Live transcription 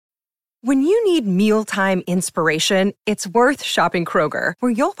When you need mealtime inspiration, it's worth shopping Kroger,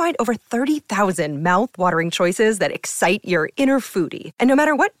 where you'll find over 30,000 mouth-watering choices that excite your inner foodie. And no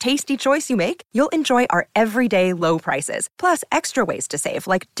matter what tasty choice you make, you'll enjoy our everyday low prices, plus extra ways to save,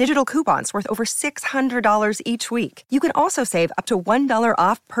 like digital coupons worth over $600 each week. You can also save up to $1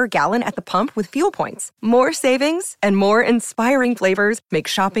 off per gallon at the pump with fuel points. More savings and more inspiring flavors make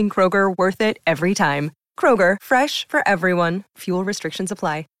shopping Kroger worth it every time. Kroger, fresh for everyone. Fuel restrictions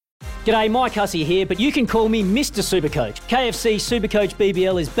apply. G'day, Mike Hussey here, but you can call me Mr. Supercoach. KFC Supercoach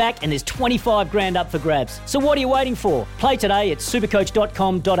BBL is back and there's 25 grand up for grabs. So what are you waiting for? Play today at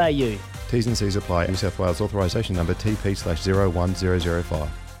supercoach.com.au. T's and C's apply. New South Wales authorisation number TP/01005.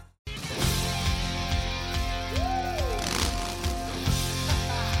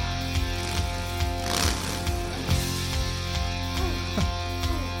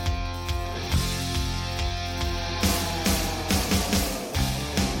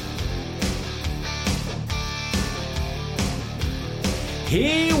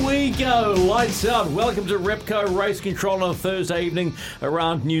 Here we go, lights out. Welcome to Repco Race Control on a Thursday evening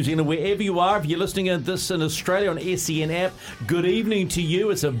around New Zealand, wherever you are. If you're listening to this in Australia on SEN app, good evening to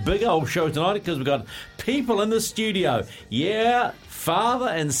you. It's a big old show tonight because we've got people in the studio. Yeah, father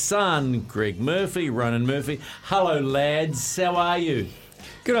and son, Greg Murphy, Ronan Murphy. Hello, lads. How are you?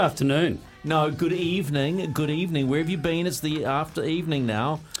 Good afternoon. No, good evening. Good evening. Where have you been? It's the after evening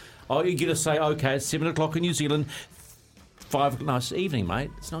now. Oh, you're going to say, okay, it's 7 o'clock in New Zealand. 5 nice evening, mate.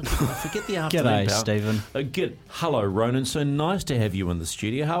 It's not good. Forget the afternoon. G'day, pal. Stephen. Hello, Ronan. So nice to have you in the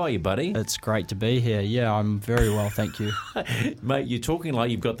studio. How are you, buddy? It's great to be here. Yeah, I'm very well, thank you. Mate, you're talking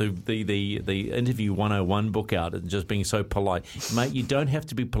like you've got the Interview 101 book out and just being so polite. Mate, you don't have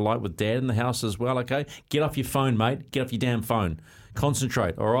to be polite with Dad in the house as well, okay? Get off your phone, mate. Get off your damn phone.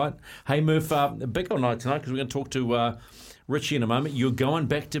 Concentrate, all right? Hey, Murph, a big old night tonight because we're going to talk to Richie in a moment. You're going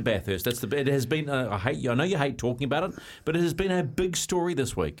back to Bathurst. It has been. I know you hate talking about it, but it has been a big story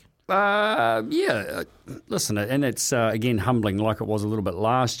this week. Listen, and it's again humbling, like it was a little bit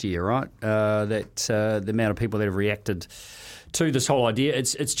last year, right? That the amount of people that have reacted to this whole idea.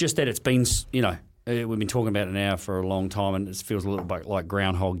 It's just that it's been, we've been talking about it now for a long time, and it feels a little bit like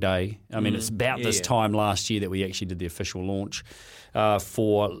Groundhog Day. I mean, it's about this time last year that we actually did the official launch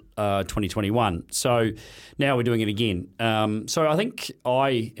for 2021. So now we're doing it again. So I think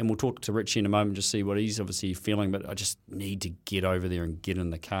and we'll talk to Richie in a moment, just see what he's obviously feeling, but I just need to get over there and get in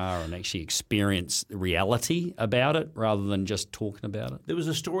the car and actually experience the reality about it rather than just talking about it. There was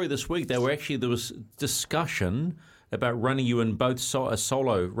a story this week. There was discussion about running you in both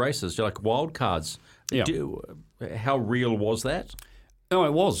solo races, like wild cards. Yeah. How real was that? No,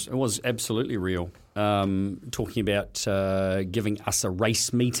 it was. It was absolutely real. Talking about giving us a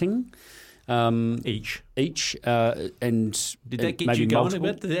race meeting each, and did that get maybe you going multiple.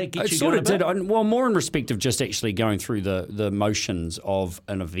 a bit? Did that get it you sort going of a bit? did. Well, more in respect of just actually going through the motions of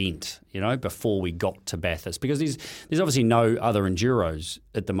an event, before we got to Bathurst, because there's obviously no other enduros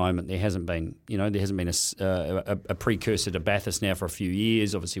at the moment. There hasn't been, a precursor to Bathurst now for a few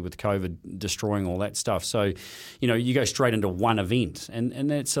years, obviously with COVID destroying all that stuff. So, you go straight into one event, and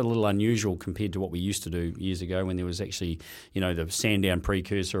that's a little unusual compared to what we used to do years ago when there was actually, the Sandown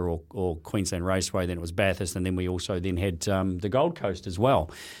precursor or Queensland Raceway, then it was Bathurst, and then we also then had the Gold Coast as well.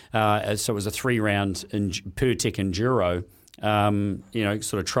 So it was a 3-round per-tech enduro.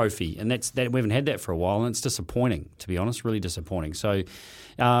 Sort of trophy, and that we haven't had that for a while, and it's disappointing, to be honest, really disappointing. So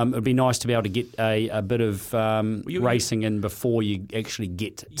it'd be nice to be able to get a bit of racing in before you actually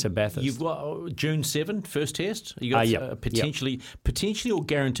get to Bathurst. You've got June 7th, first test. You got potentially or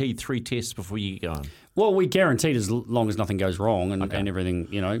guaranteed 3 tests before you get going. Well, we guaranteed as long as nothing goes wrong and everything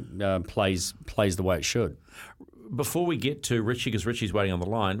plays the way it should. Before we get to Richie, because Richie's waiting on the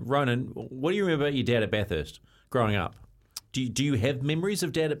line, Ronan, what do you remember about your dad at Bathurst growing up? Do you have memories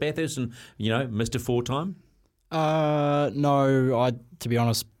of Dad at Bathurst and, Mr. Four-Time? No, to be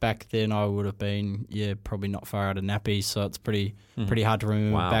honest, back then I would have been, probably not far out of nappies, so it's pretty hard to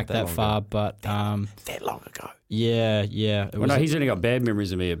remember back that far. Ago. But that long ago. Yeah. He's only got bad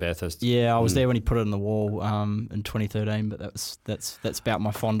memories of me at Bathurst. Yeah, I was there when he put it in the wall in 2013, but that's about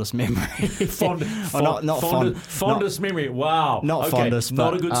my fondest memory. Fondest memory. Wow. Not fondest.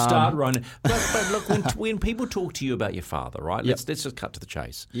 Not a good start, Ronan. But look, when people talk to you about your father, right? Let's just cut to the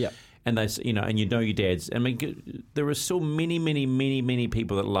chase. Yeah. And they, and your dad's. I mean, there are still many, many, many, many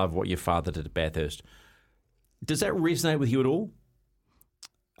people that love what your father did at Bathurst. Does that resonate with you at all?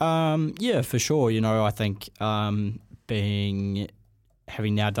 Yeah, for sure. I think having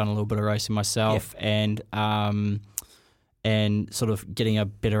now done a little bit of racing myself and sort of getting a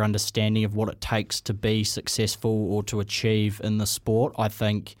better understanding of what it takes to be successful or to achieve in the sport, I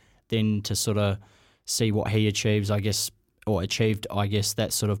think then to sort of see what he achieves, I guess, that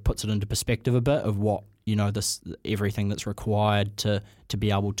sort of puts it into perspective a bit of what, everything that's required to be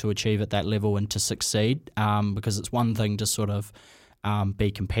able to achieve at that level and to succeed. Because it's one thing to sort of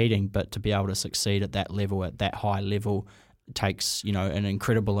be competing, but to be able to succeed at that level, at that high level, takes an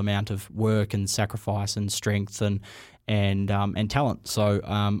incredible amount of work and sacrifice and strength and talent. So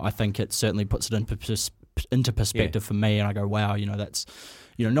I think it certainly puts it into perspective for me, and I go, wow, that's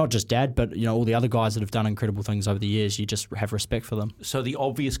not just Dad, but all the other guys that have done incredible things over the years. You just have respect for them. So the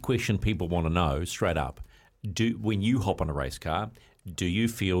obvious question people want to know straight up: when you hop on a race car, do you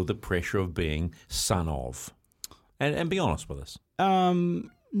feel the pressure of being son of? And be honest with us.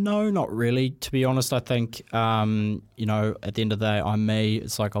 No, not really. To be honest, I think, at the end of the day, I'm me.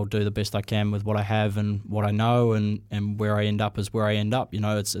 It's like I'll do the best I can with what I have and what I know, and where I end up is where I end up.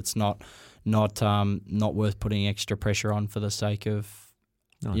 It's not worth putting extra pressure on for the sake of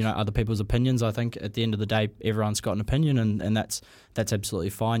other people's opinions. I think at the end of the day, everyone's got an opinion, and that's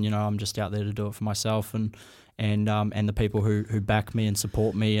absolutely fine. I'm just out there to do it for myself and the people who back me and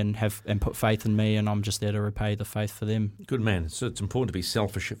support me and put faith in me, and I'm just there to repay the faith for them. Good man. So it's important to be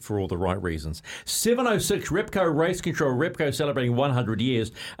selfish for all the right reasons. 7:06, Repco Race Control. Repco celebrating 100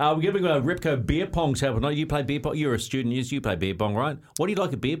 years. We're giving Repco beer pongs help. You play beer pong. You're a student. You play beer pong, right? What do you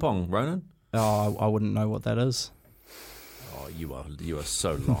like at beer pong, Ronan? Oh, I wouldn't know what that is. Oh, you are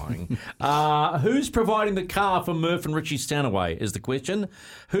so lying. Who's providing the car for Murph and Richie Stanaway is the question.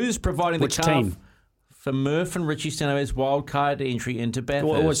 Who's providing the car? Which team? For Murph and Richie Stanaway's wildcard entry into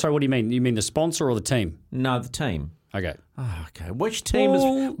Bathurst. Sorry, what do you mean? You mean the sponsor or the team? No, the team. Okay. Oh, okay. Which team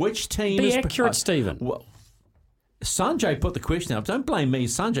is accurate, Stephen. Well, Sanjay put the question up. Don't blame me.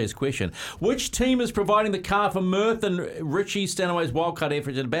 Sanjay's question. Which team is providing the car for Murph and Richie Stanaway's wildcard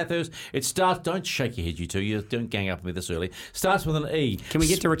entry into Bathurst? It starts. Don't shake your head, you two. You don't gang up on me this early. Starts with an E. Can we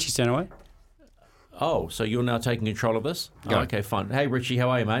get to Richie Stanaway? Oh, so you're now taking control of this? Go. Oh, okay, fine. Hey, Richie,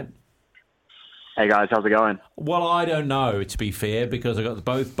 how are you, mate? Hey guys, how's it going? Well, I don't know, to be fair, because I got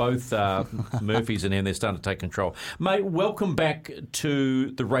both Murphys in here and they're starting to take control. Mate, welcome back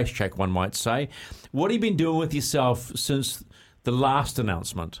to the racetrack, one might say. What have you been doing with yourself since the last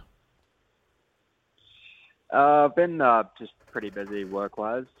announcement? I've been just pretty busy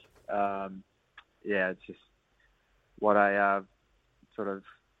work-wise. It's just what I sort of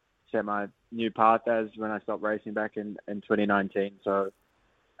set my new path as when I stopped racing back in 2019. So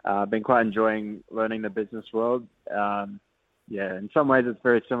I've been quite enjoying learning the business world. In some ways it's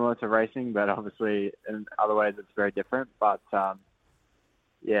very similar to racing, but obviously in other ways it's very different. But aside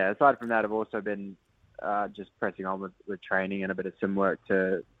from that, I've also been just pressing on with training and a bit of sim work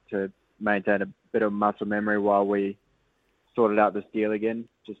to maintain a bit of muscle memory while we sorted out this deal again,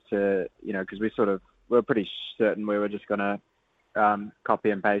 just to, because we're pretty certain we were just going to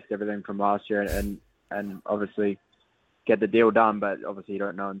copy and paste everything from last year and obviously get the deal done, but obviously you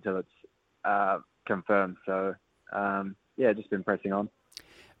don't know until it's confirmed. So, just been pressing on.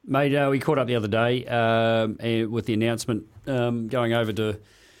 Mate, we caught up the other day with the announcement going over to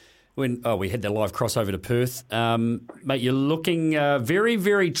we had the live crossover to Perth. Mate, you're looking very,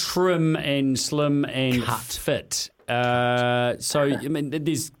 very trim and slim and fit. So, I mean,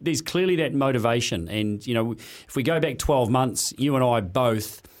 there's clearly that motivation. And, if we go back 12 months, you and I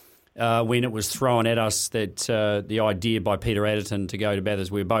both, when it was thrown at us that the idea by Peter Adderton to go to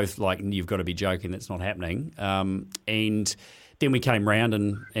Bathurst, we were both like, you've got to be joking, that's not happening. And then we came round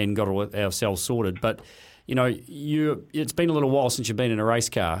and got ourselves sorted. But, it's been a little while since you've been in a race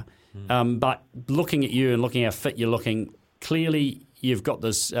car. But looking at you and looking how fit you're looking, clearly you've got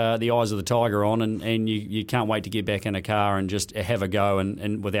this the eyes of the tiger on and you can't wait to get back in a car and just have a go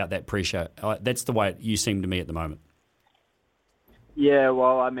and without that pressure. That's the way you seem to me at the moment. Yeah,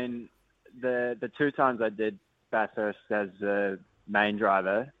 well, I mean, the two times I did Bathurst as the main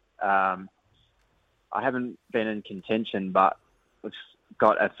driver, I haven't been in contention, but I've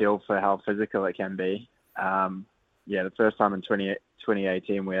got a feel for how physical it can be. The first time in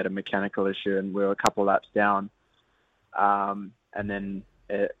 2018 we had a mechanical issue and we were a couple laps down. And then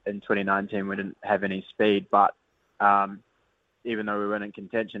in 2019 we didn't have any speed, but even though we weren't in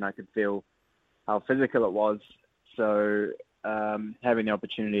contention, I could feel how physical it was. So having the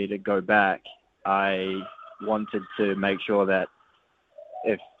opportunity to go back, I wanted to make sure that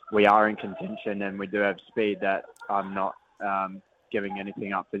if we are in contention and we do have speed, that I'm not giving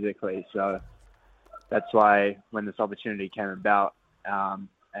anything up physically. So that's why when this opportunity came about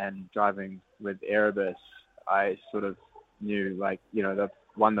and driving with Erebus, I sort of knew, they've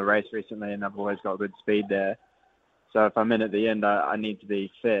won the race recently and I've always got good speed there. So if I'm in at the end, I need to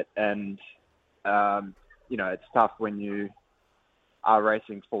be fit. And, it's tough when you are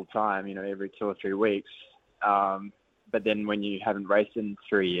racing full time, every 2 or 3 weeks. But then when you haven't raced in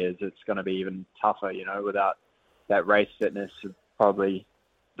 3 years, it's going to be even tougher, without that race fitness. Probably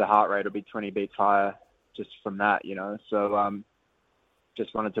the heart rate will be 20 beats higher just from that, So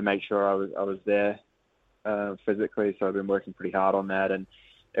just wanted to make sure I was there physically. So I've been working pretty hard on that. And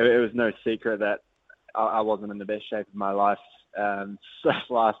it was no secret that I wasn't in the best shape of my life the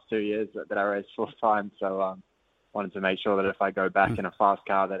last 2 years that I raced full time. So wanted to make sure that if I go back in a fast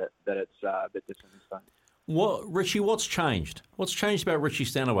car that it's a bit different this time. Richie, what's changed? What's changed about Richie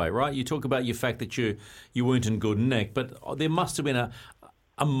Stanaway, right? You talk about your fact that you weren't in good nick, but there must have been a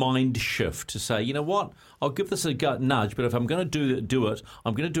mind shift to say, you know what, I'll give this a gut nudge, but if I'm going to do it,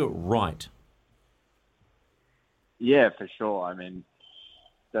 I'm going to do it right. Yeah, for sure. I mean,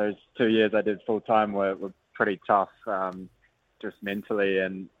 those 2 years I did full time were pretty tough, just mentally,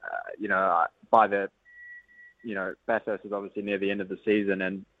 and by the Bathurst was obviously near the end of the season,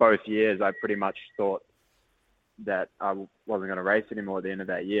 and both years I pretty much thought that I wasn't going to race anymore at the end of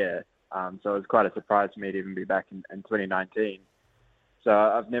that year. So it was quite a surprise for me to even be back in 2019. So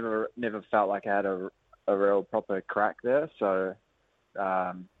I've never felt like I had a real proper crack there. So,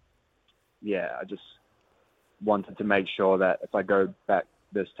 I just wanted to make sure that if I go back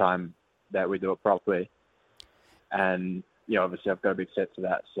this time that we do it properly. And, obviously I've got to be fit for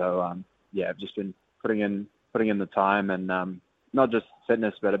that. So, I've just been putting in the time, and not just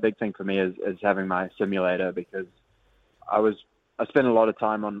fitness, but a big thing for me is having my simulator, because I spent a lot of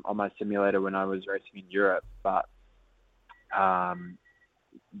time on my simulator when I was racing in Europe, but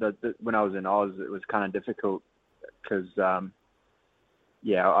when I was in Oz, it was kind of difficult because,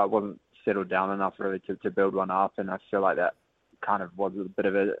 I wasn't settled down enough really to build one up, and I feel like that kind of was a bit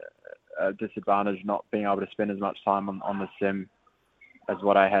of a disadvantage, not being able to spend as much time on the sim as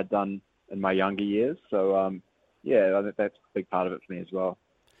what I had done in my younger years. So, I think that's a big part of it for me as well.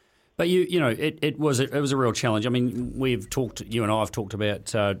 But it was a real challenge. I mean, you and I have talked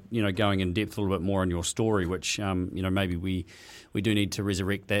about going in depth a little bit more on your story, which maybe we do need to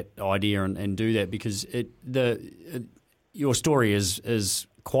resurrect that idea and do that, because your story is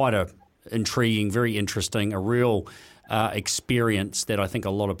quite a intriguing, very interesting, a real experience that I think a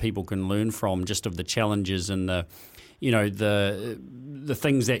lot of people can learn from, just of the challenges and the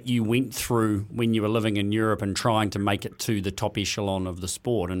things that you went through when you were living in Europe and trying to make it to the top echelon of the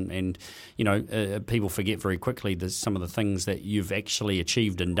sport. And people forget very quickly some of the things that you've actually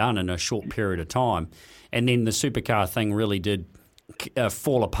achieved and done in a short period of time. And then the supercar thing really did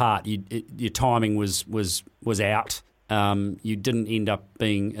fall apart. Your timing was out. You didn't end up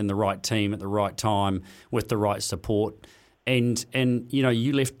being in the right team at the right time with the right support. And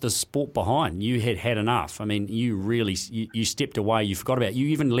you left the sport behind. You had enough. I mean, you really you stepped away. You forgot about it. You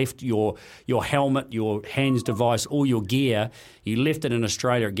even left your helmet, your hands device, all your gear. You left it in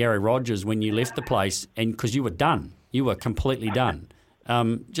Australia at Gary Rogers when you left the place, and because you were done. You were completely done.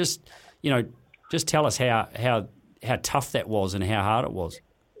 Just tell us how tough that was and how hard it was.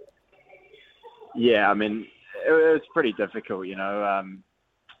 Yeah, I mean, it was pretty difficult.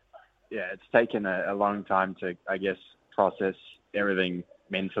 It's taken a long time to, I guess, process everything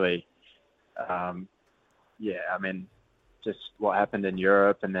mentally. I mean, just what happened in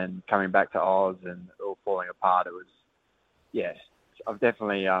Europe and then coming back to Oz and it all falling apart. It was, I've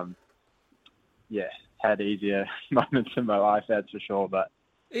definitely, had easier moments in my life, that's for sure. But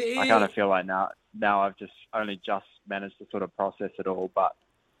I kind of feel like now I've only just managed to sort of process it all. But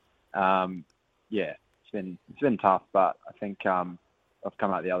it's been tough, but I think I've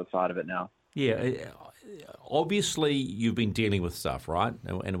come out the other side of it now. Yeah, obviously you've been dealing with stuff, right?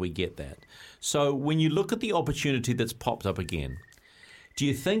 And we get that. So when you look at the opportunity that's popped up again, do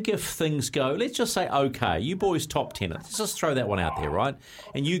you think if things go, let's just say, okay, you boys top 10 it, let's just throw that one out there, right?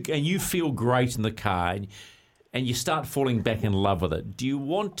 And you feel great in the car and you start falling back in love with it. Do you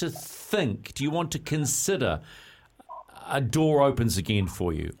want to consider a door opens again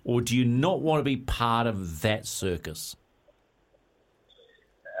for you? Or do you not want to be part of that circus?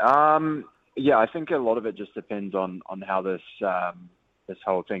 I think a lot of it just depends on how this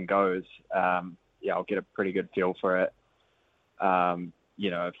whole thing goes. I'll get a pretty good feel for it.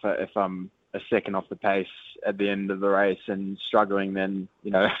 If I'm a second off the pace at the end of the race and struggling, then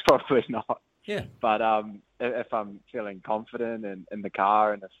probably not. Yeah. But if I'm feeling confident in the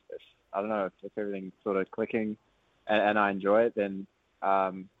car, and if I don't know if everything's sort of clicking and I enjoy it, then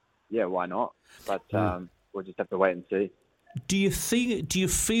why not? But we'll just have to wait and see. Do you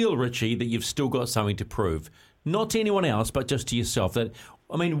feel, Richie, that you've still got something to prove? Not to anyone else, but just to yourself.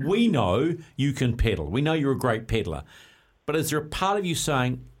 We know you can pedal. We know you're a great pedaler. But is there a part of you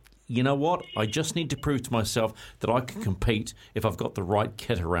saying, you know what? I just need to prove to myself that I can compete if I've got the right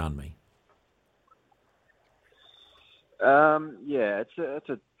kit around me? Yeah, it's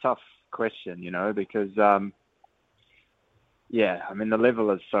a tough question, because the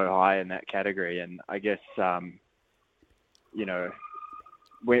level is so high in that category, and I guess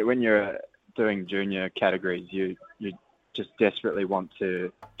when you're doing junior categories, you just desperately want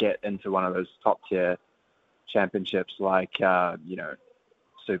to get into one of those top tier championships like supercars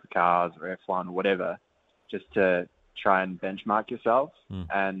or F1 or whatever, just to try and benchmark yourself.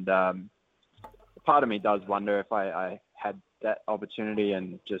 And part of me does wonder if I had that opportunity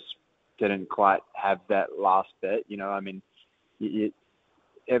and just didn't quite have that last bit.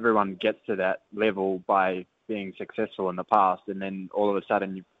 Everyone gets to that level by being successful in the past, and then all of a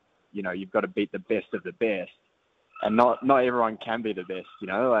sudden you've got to beat the best of the best, and not everyone can be the best.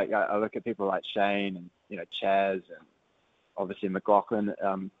 Like I look at people like Shane and Chaz and obviously McLaughlin,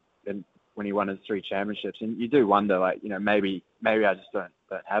 and when he won his 3 championships, and you do wonder, maybe I just don't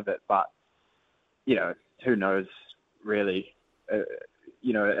have it, but who knows really,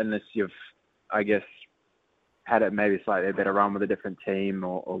 unless you've, I guess, had it maybe slightly a better run with a different team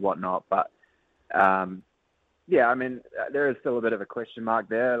or whatnot. But there is still a bit of a question mark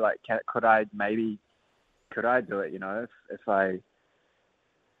there. Like, could I do it? If I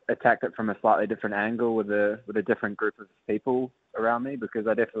attacked it from a slightly different angle with a different group of people around me, because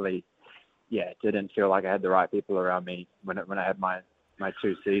I definitely, didn't feel like I had the right people around me when I had my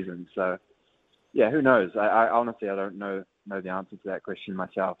 2 seasons. So, who knows? I honestly, I don't know the answer to that question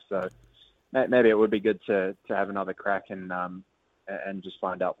myself. So maybe it would be good to have another crack and just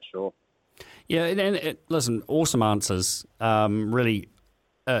find out for sure. Yeah, and listen, awesome answers, really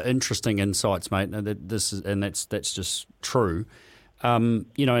interesting insights, mate. That's just true. And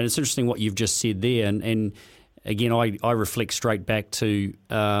it's interesting what you've just said there. And again, I reflect straight back to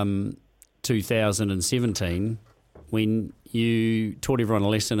 2017 when you taught everyone a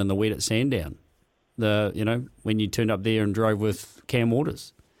lesson in the wet at Sandown. When you turned up there and drove with Cam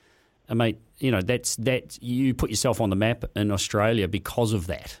Waters. And mate, that's you put yourself on the map in Australia because of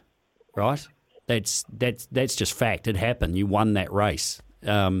that, right? That's just fact. It happened. You won that race.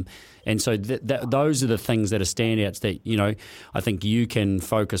 And so those are the things that are standouts that, I think you can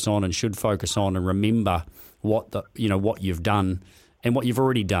focus on and should focus on and remember what you've done and what you've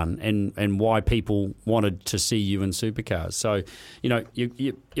already done and why people wanted to see you in supercars. So, you're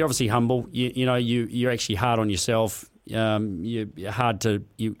obviously humble. You're actually hard on yourself. You're hard to,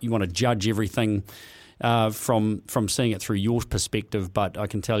 you want to judge everything from seeing it through your perspective, but I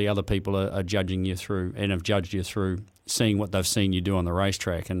can tell you other people are judging you through and have judged you through seeing what they've seen you do on the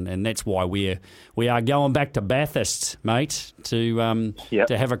racetrack, and that's why we are going back to Bathurst, mate, to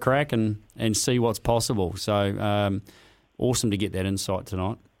have a crack and see what's possible. So awesome to get that insight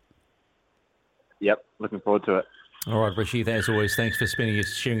tonight. Yep, looking forward to it. All right, Richie, as always, thanks for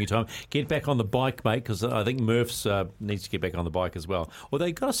sharing your time. Get back on the bike, mate, because I think Murph's needs to get back on the bike as well. Although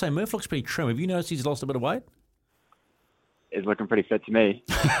you've got to say, Murph looks pretty trim. Have you noticed he's lost a bit of weight? He's looking pretty fit to me.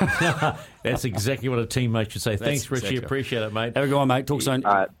 That's exactly what a teammate should say. Thanks, Richie. Exactly. Appreciate it, mate. Have a good one, mate. Talk soon.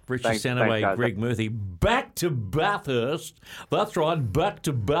 All right. Richie Thanks, Stanaway, Greg Murphy, back to Bathurst. That's right, back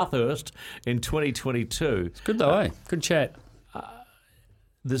to Bathurst in 2022. It's good though, eh? Good chat.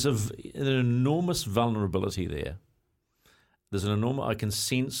 There's an enormous vulnerability there. I can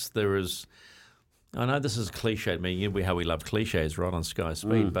sense there is. I know this is cliche. I mean, how we love cliches, right, on Sky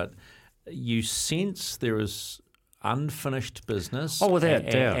Speed, but you sense there is unfinished business. Oh, without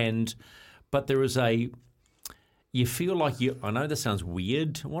doubt. But there is you feel like I know this sounds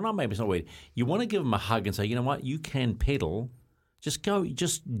weird. Well, no, maybe it's not weird. You want to give them a hug and say, you know what, you can pedal. Just go.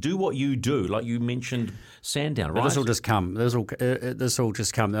 Just do what you do, like you mentioned, Sandown. Right? This will just come. This will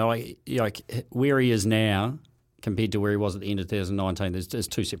just come. Like where he is now compared to where he was at the end of 2019, there's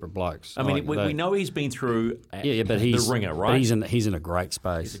 2 separate blokes. I mean, we know he's been through but he's the ringer, right? But he's in a great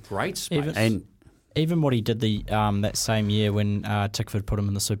space. He's a great space. Even what he did that same year when Tickford put him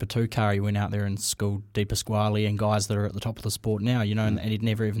in the Super 2 car, he went out there and schooled Di Pasquale and guys that are at the top of the sport now, and he'd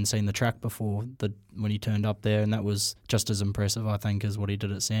never even seen the track before when he turned up there, and that was just as impressive, I think, as what he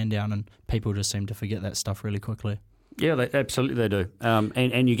did at Sandown, and people just seem to forget that stuff really quickly. Yeah, absolutely they do.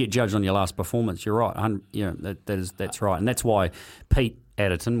 And you get judged on your last performance. You're right. That's right. And that's why Pete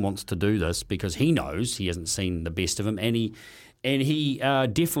Adderton wants to do this, because he knows he hasn't seen the best of him, and he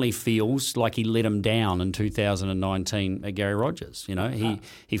definitely feels like he let him down in 2019 at Gary Rogers. You know,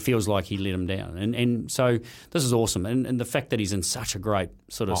 he feels like he let him down, and so this is awesome. And the fact that he's in such a great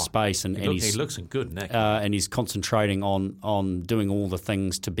sort of space, and he looks good in that. And he's concentrating on doing all the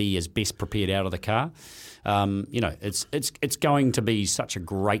things to be as best prepared out of the car. You know, it's going to be such a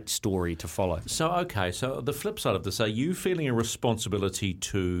great story to follow. So the flip side of this, are you feeling a responsibility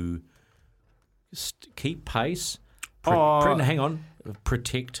to keep pace? Hang on,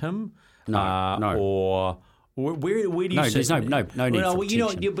 protect him? No. Or where do you there's no need for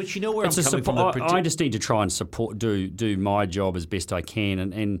protection. But you know where it's I'm coming from. I just need to try and support, do my job as best I can,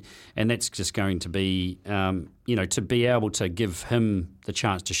 and that's just going to be, to be able to give him the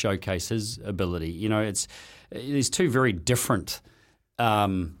chance to showcase his ability. You know, there's two very different.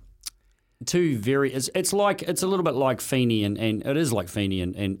 It's a little bit like Feeney and it is like Feeney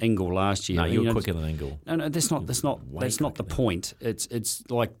and Ingle last year. No, you're quicker than Ingle. No, that's not the point. It's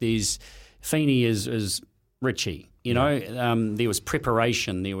like Feeney is Richie. You know, there was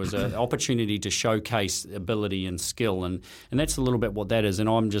preparation, there was an opportunity to showcase ability and skill, and that's a little bit what that is. And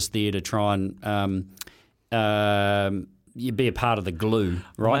I'm just there to try and you be a part of the glue,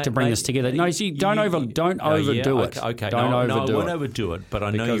 right, to bring this together. No, don't overdo it. Okay, don't overdo I won't it. overdo it, but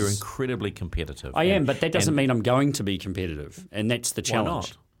I know you're incredibly competitive. I am, but that doesn't mean I'm going to be competitive, and that's the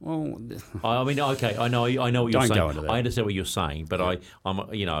challenge. Why not? Well, I mean, okay, I know what you're saying. Don't go into that. I understand what you're saying, but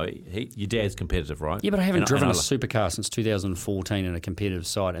your dad's competitive, right? Yeah, but I haven't driven a supercar since 2014 in a competitive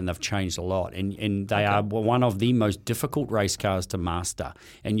side, and they've changed a lot. And they are one of the most difficult race cars to master,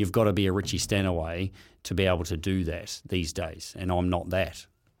 and you've got to be a Richie Stanaway to be able to do that these days. And I'm not that.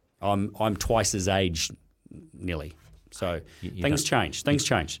 I'm twice his age, nearly. So things change. Things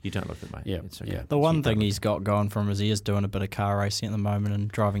change. You don't look at me. Yeah, it's okay. yeah. The one thing he's got going from is he is doing a bit of car racing at the moment, and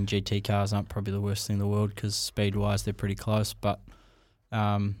driving GT cars aren't probably the worst thing in the world because speed-wise they're pretty close. But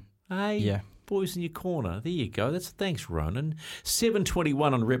boys in your corner. There you go. Thanks, Ronan.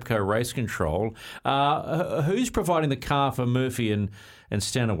 7:21 on Repco Race Control. Who's providing the car for Murphy and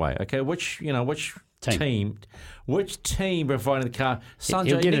Stanaway? Okay, which team? Which team providing the car? Sanjay,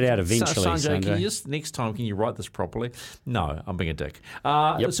 he'll get it out eventually. Sanjay, next time, can you write this properly? No, I'm being a dick.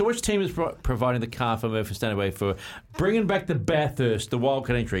 So which team is providing the car for Murphy and Stanaway for bringing back the Bathurst, the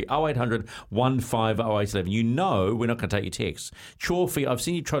wildcard entry? 0800 150811. You know we're not going to take your texts. Chorfy, I've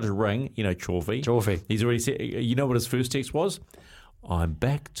seen you try to ring. You know Chorfy. He's already said, you know what his first text was? I'm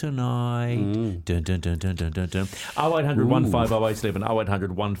back tonight. Dun, dun, dun, dun, dun, dun, dun. 0800 150811.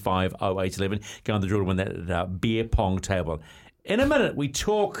 0800 150811. Go on the drill to win that beer pong table. In a minute, we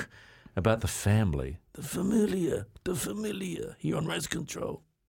talk about the family, the familiar, here on Race Control.